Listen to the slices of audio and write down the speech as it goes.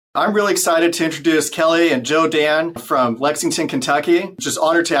I'm really excited to introduce Kelly and Joe Dan from Lexington, Kentucky. Just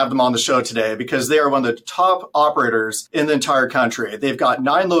honored to have them on the show today because they are one of the top operators in the entire country. They've got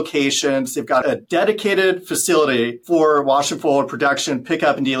 9 locations. They've got a dedicated facility for wash and fold production,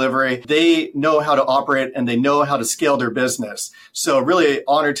 pickup and delivery. They know how to operate and they know how to scale their business. So really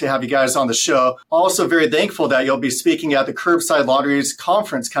honored to have you guys on the show. Also very thankful that you'll be speaking at the Curbside Laundries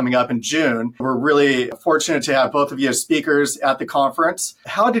conference coming up in June. We're really fortunate to have both of you as speakers at the conference.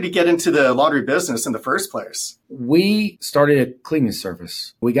 How did you get into the laundry business in the first place? We started a cleaning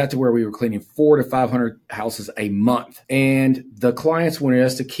service. We got to where we were cleaning 400 to 500 houses a month. And the clients wanted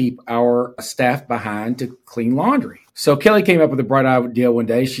us to keep our staff behind to clean laundry. So Kelly came up with a bright idea one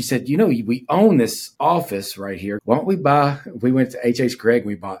day. She said, we own this office right here. Why don't we went to H.H. Gregg and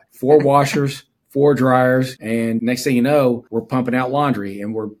we bought 4 washers, 4 dryers, and next thing you know, we're pumping out laundry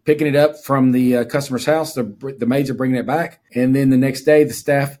and we're picking it up from the customer's house. The maids are bringing it back. And then the next day, the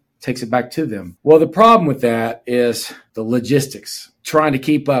staff takes it back to them. Well, the problem with that is the logistics, trying to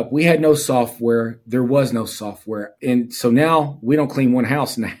keep up. We had no software. There was no software. And so now we don't clean one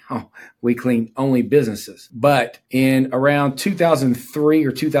house. Now we clean only businesses. But in around 2003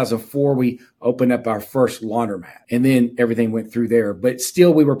 or 2004, we opened up our first laundromat and then everything went through there. But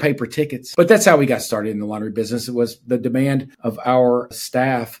still we were paper tickets. But that's how we got started in the laundry business. It was the demand of our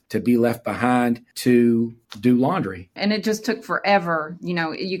staff to be left behind to do laundry. And it just took forever.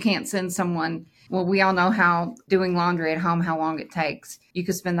 You can't send someone. Well, we all know how doing laundry at home, how long it takes. You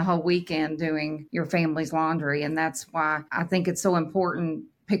could spend the whole weekend doing your family's laundry. And that's why I think it's so important,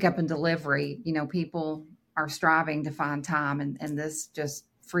 pickup and delivery. People are striving to find time and this just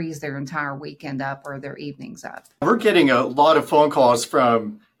frees their entire weekend up or their evenings up. We're getting a lot of phone calls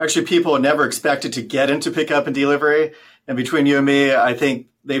from actually people who never expected to get into pickup and delivery. And between you and me, I think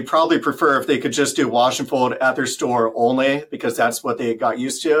they probably prefer if they could just do wash and fold at their store only because that's what they got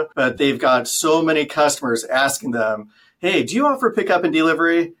used to. But they've got so many customers asking them, hey, do you offer pickup and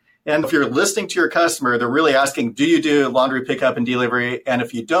delivery? And if you're listening to your customer, they're really asking, do you do laundry pickup and delivery? And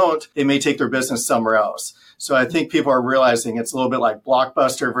if you don't, they may take their business somewhere else. So I think people are realizing it's a little bit like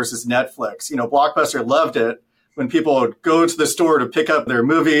Blockbuster versus Netflix. Blockbuster loved it when people would go to the store to pick up their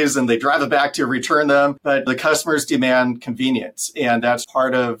movies and they drive it back to return them. But the customers demand convenience. And that's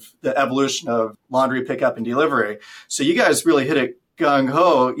part of the evolution of laundry pickup and delivery. So you guys really hit it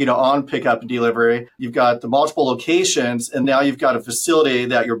gung-ho, on pickup and delivery. You've got the multiple locations, and now you've got a facility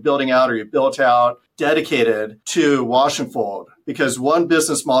that you're building out or you built out dedicated to wash and fold. Because one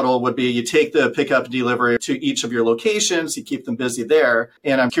business model would be you take the pickup and delivery to each of your locations, you keep them busy there.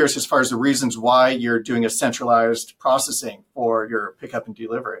 And I'm curious as far as the reasons why you're doing a centralized processing for your pickup and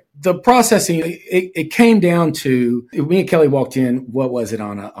delivery. The processing, it came down to, me and Kelly walked in, what was it,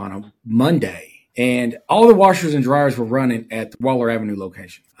 on a Monday. And all the washers and dryers were running at the Waller Avenue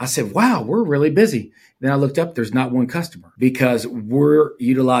location. I said, wow, we're really busy. Then I looked up, there's not one customer because we're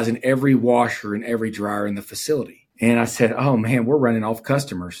utilizing every washer and every dryer in the facility. And I said, oh man, we're running off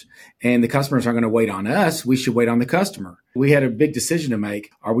customers and the customers aren't going to wait on us. We should wait on the customer. We had a big decision to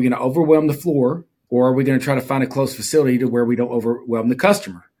make. Are we going to overwhelm the floor or are we going to try to find a close facility to where we don't overwhelm the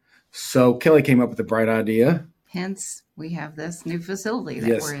customer? So Kelly came up with a bright idea. Hence, we have this new facility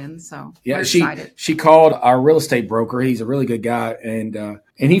that we're in. So yeah, we're excited. She called our real estate broker. He's a really good guy. And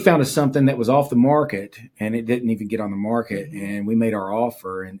he found us something that was off the market and it didn't even get on the market. Mm-hmm. And we made our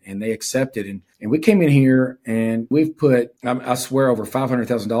offer and they accepted. And we came in here and we've put, I swear, over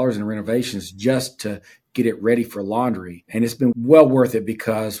 $500,000 in renovations just to get it ready for laundry. And it's been well worth it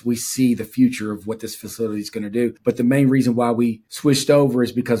because we see the future of what this facility is going to do. But the main reason why we switched over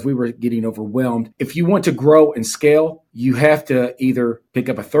is because we were getting overwhelmed. If you want to grow and scale, you have to either pick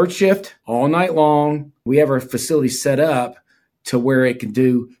up a third shift all night long. We have our facility set up to where it can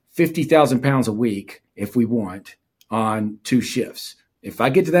do 50,000 pounds a week if we want on 2 shifts. If I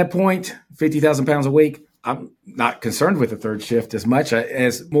get to that point, 50,000 pounds a week, I'm not concerned with the third shift as much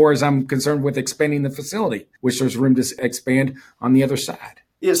as I'm concerned with expanding the facility, which there's room to expand on the other side.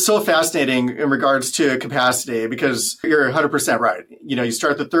 It's so fascinating in regards to capacity because you're 100% right. You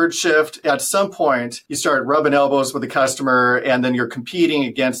start the third shift. At some point, you start rubbing elbows with the customer and then you're competing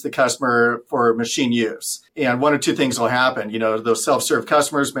against the customer for machine use. And one or two things will happen. Those self-serve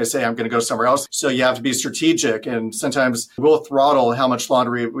customers may say, I'm going to go somewhere else. So you have to be strategic. And sometimes we'll throttle how much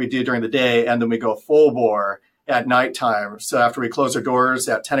laundry we do during the day and then we go full bore at nighttime. So after we close our doors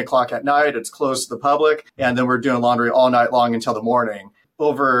at 10 o'clock at night, it's closed to the public. And then we're doing laundry all night long until the morning.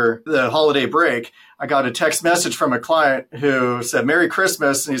 over the holiday break, I got a text message from a client who said, Merry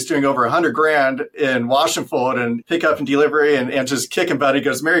Christmas. And he's doing over $100,000 in wash and fold and pick up and delivery and just kicking butt. He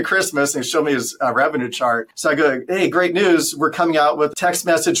goes, Merry Christmas. And he showed me his revenue chart. So I go, hey, great news. We're coming out with text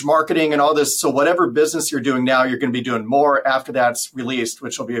message marketing and all this. So whatever business you're doing now, you're going to be doing more after that's released,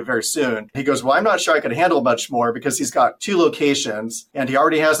 which will be very soon. He goes, well, I'm not sure I could handle much more because he's got 2 locations and he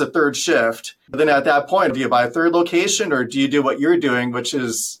already has a 3rd shift. But then at that point, do you buy a 3rd location or do you do what you're doing, which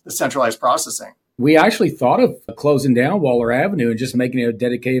is the centralized processing? We actually thought of closing down Waller Avenue and just making it a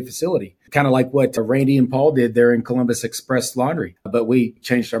dedicated facility, kind of like what Randy and Paul did there in Columbus Express Laundry. But we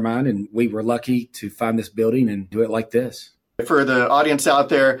changed our mind and we were lucky to find this building and do it like this. For the audience out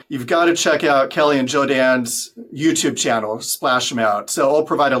there, you've got to check out Kelly and Jodan's YouTube channel, Splash Them Out. So I'll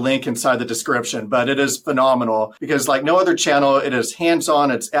provide a link inside the description, but it is phenomenal because like no other channel, it is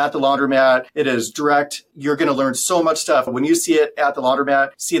hands-on. It's at the laundromat. It is direct. You're going to learn so much stuff. When you see it at the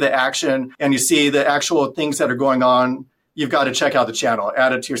laundromat, see the action and you see the actual things that are going on, you've got to check out the channel,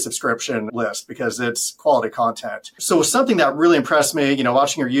 add it to your subscription list because it's quality content. So something that really impressed me,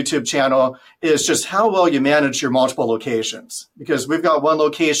 watching your YouTube channel is just how well you manage your multiple locations. Because we've got one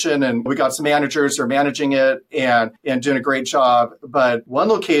location and we got some managers who are managing it and doing a great job. But one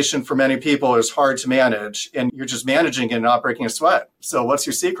location for many people is hard to manage and you're just managing it and not breaking a sweat. So what's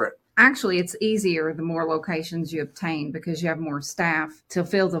your secret? Actually, it's easier the more locations you obtain because you have more staff to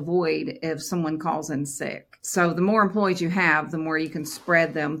fill the void if someone calls in sick. So the more employees you have, the more you can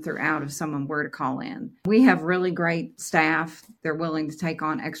spread them throughout if someone were to call in. We have really great staff. They're willing to take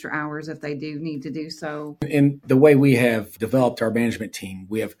on extra hours if they do need to do so. In the way we have developed our management team,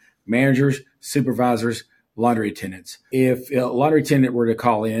 we have managers, supervisors, laundry attendants. If a laundry attendant were to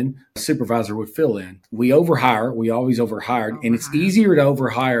call in, a supervisor would fill in. We overhire. We always overhired. And it's easier to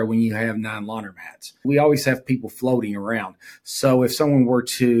overhire when you have 9 laundromats. We always have people floating around. So if someone were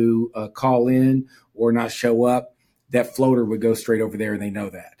to call in or not show up, that floater would go straight over there and they know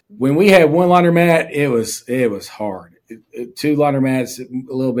that. When we had 1 laundromat, it was hard. 2 laundromats,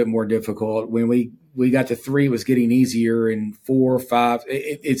 a little bit more difficult. When we got to 3, it was getting easier, and 4, 5,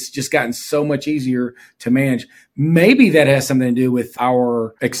 it's just gotten so much easier to manage. Maybe that has something to do with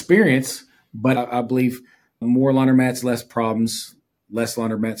our experience, but I believe more laundromats, less problems, less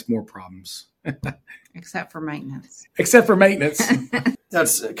laundromats, more problems. Except for maintenance.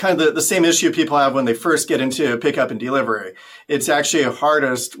 That's kind of the same issue people have when they first get into pickup and delivery. It's actually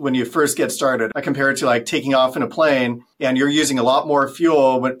hardest when you first get started. I compare it to like taking off in a plane and you're using a lot more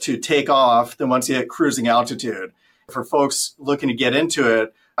fuel to take off than once you hit cruising altitude. For folks looking to get into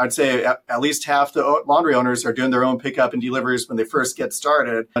it, I'd say at least half the laundry owners are doing their own pickup and deliveries when they first get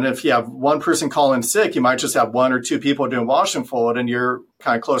started. And if you have one person calling sick, you might just have 1 or 2 people doing wash and fold, and you're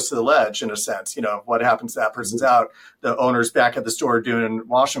kind of close to the ledge in a sense. What happens to that person's out, the owner's back at the store doing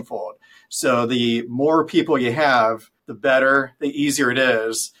wash and fold. So the more people you have, the better, the easier it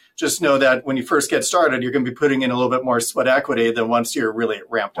is. Just know that when you first get started, you're going to be putting in a little bit more sweat equity than once you're really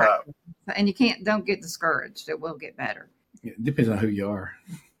ramped up. And don't get discouraged. It will get better. It depends on who you are.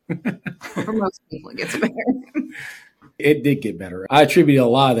 For most people, it gets better. It did get better. I attribute a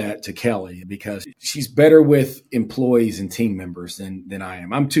lot of that to Kelly because she's better with employees and team members than I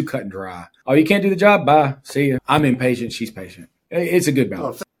am. I'm too cut and dry. Oh, you can't do the job? Bye. See ya. I'm impatient. She's patient. It's a good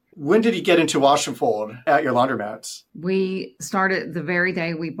balance. When did you get into wash and fold at your laundromats? We started the very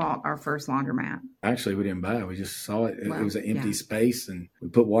day we bought our first laundromat. Actually, we didn't buy it. We just saw it. It was an empty space, and we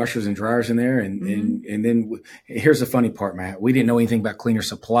put washers and dryers in there. And then here's the funny part, Matt. We didn't know anything about Cleaner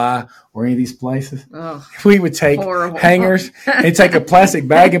Supply or any of these places. Ugh, we would take hangers and take a plastic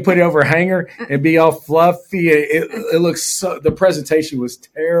bag and put it over a hanger and be all fluffy. It looks so. The presentation was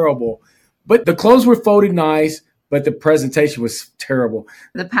terrible, but the clothes were folded nice. But the presentation was terrible.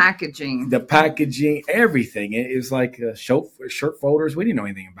 The packaging, everything. It was like shirt folders. We didn't know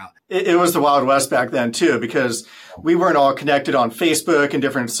anything about it. It was the Wild West back then, too, because we weren't all connected on Facebook and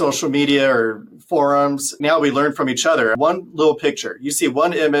different social media or forums. Now we learn from each other. One little picture, you see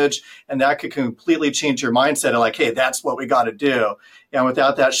one image, and that could completely change your mindset of like, hey, that's what we got to do. And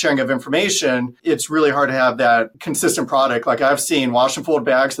without that sharing of information, it's really hard to have that consistent product. Like I've seen wash and fold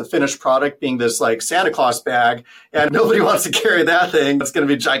bags, the finished product being this like Santa Claus bag, and nobody wants to carry that thing. It's going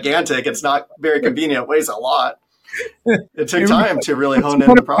to be gigantic. It's not very convenient. It weighs a lot. It took time to really hone in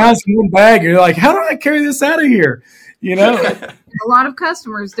the product. One bag, you're like, how do I carry this out of here? A lot of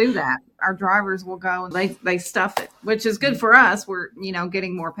customers do that. Our drivers will go and they stuff it, which is good for us. We're,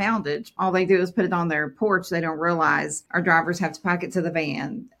 getting more poundage. All they do is put it on their porch. They don't realize our drivers have to pack it to the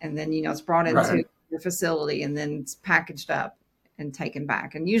van. And then, it's brought into your facility and then it's packaged up. and taken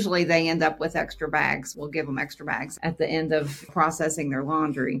back. And usually they end up with extra bags. We'll give them extra bags at the end of processing their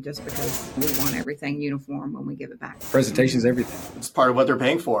laundry just because we want everything uniform when we give it back. Presentation is everything. It's part of what they're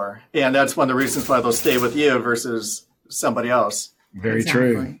paying for. And that's one of the reasons why they'll stay with you versus somebody else. Very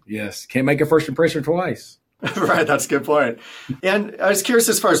true. Yes. Can't make a first impression twice. Right. That's a good point. And I was curious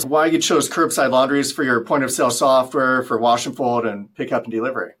as far as why you chose Curbside Laundries for your point of sale software for wash and fold and pickup and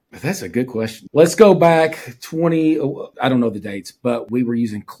delivery. That's a good question. Let's go back I don't know the dates, but we were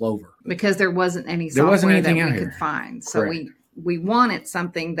using Clover. Because there wasn't any software that we could find. So we wanted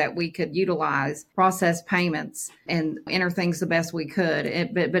something that we could utilize, process payments, and enter things the best we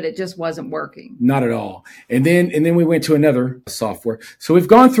could. But it just wasn't working. Not at all. And then we went to another software. So we've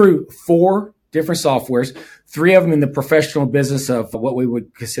gone through 4 different softwares, 3 of them in the professional business of what we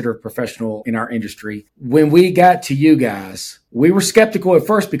would consider professional in our industry. When we got to you guys, we were skeptical at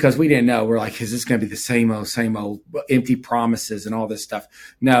first because we didn't know. We're like, is this going to be the same old empty promises and all this stuff?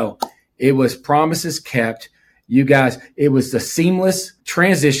 No, it was promises kept. You guys, it was the seamless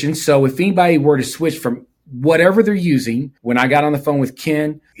transition. So if anybody were to switch from whatever they're using, when I got on the phone with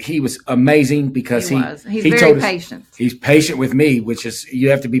Ken, he was amazing because he's very patient. He's patient with me, which is, you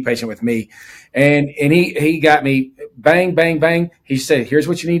have to be patient with me. And he got me bang, bang, bang. He said, here's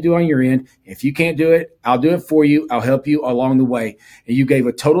what you need to do on your end. If you can't do it, I'll do it for you. I'll help you along the way. And you gave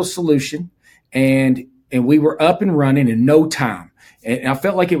a total solution, and we were up and running in no time. And I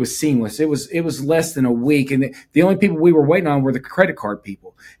felt like it was seamless. It was less than a week. And the only people we were waiting on were the credit card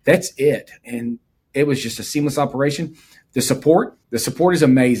people. That's it. And it was just a seamless operation. The support is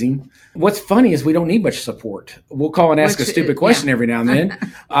amazing. What's funny is we don't need much support. We'll call and ask a stupid question every now and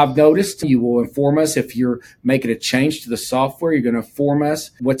then. I've noticed you will inform us if you're making a change to the software. You're going to inform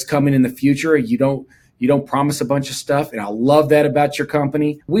us what's coming in the future. You don't promise a bunch of stuff. And I love that about your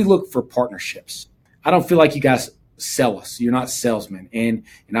company. We look for partnerships. I don't feel like you guys sell us. You're not salesmen. And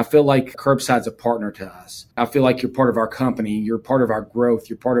I feel like Curbside's a partner to us. I feel like you're part of our company. You're part of our growth.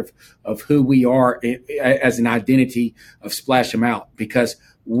 You're part of who we are as an identity of Splash 'Em Out, because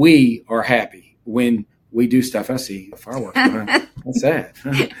we are happy when we do stuff. I see fireworks. What's that?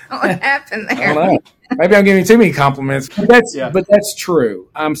 What happened there? I don't know. Maybe I'm giving too many compliments, but that's true.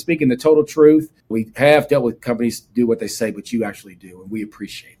 I'm speaking the total truth. We have dealt with companies do what they say, but you actually do, and we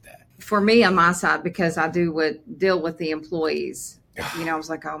appreciate that. For me on my side, because I deal with the employees, I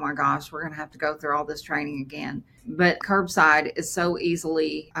was like, oh my gosh, we're going to have to go through all this training again. But Curbside is so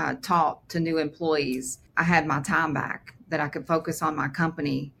easily taught to new employees. I had my time back that I could focus on my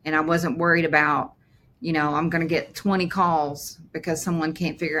company, and I wasn't worried about, I'm going to get 20 calls because someone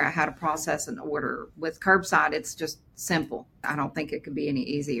can't figure out how to process an order. With Curbside, it's just simple. I don't think it could be any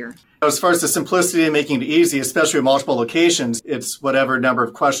easier. As far as the simplicity and making it easy, especially with multiple locations, it's whatever number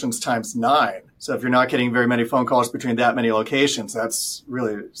of questions times 9. So if you're not getting very many phone calls between that many locations, that's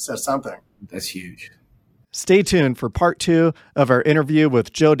really says something. That's huge. Stay tuned for part 2 of our interview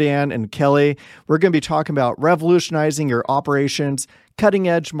with Jodan and Kelly. We're going to be talking about revolutionizing your operations,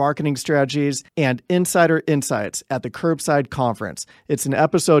 cutting-edge marketing strategies, and insider insights at the Curbside Conference. It's an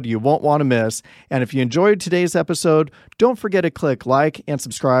episode you won't want to miss. And if you enjoyed today's episode, don't forget to click like and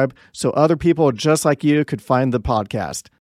subscribe so other people just like you could find the podcast.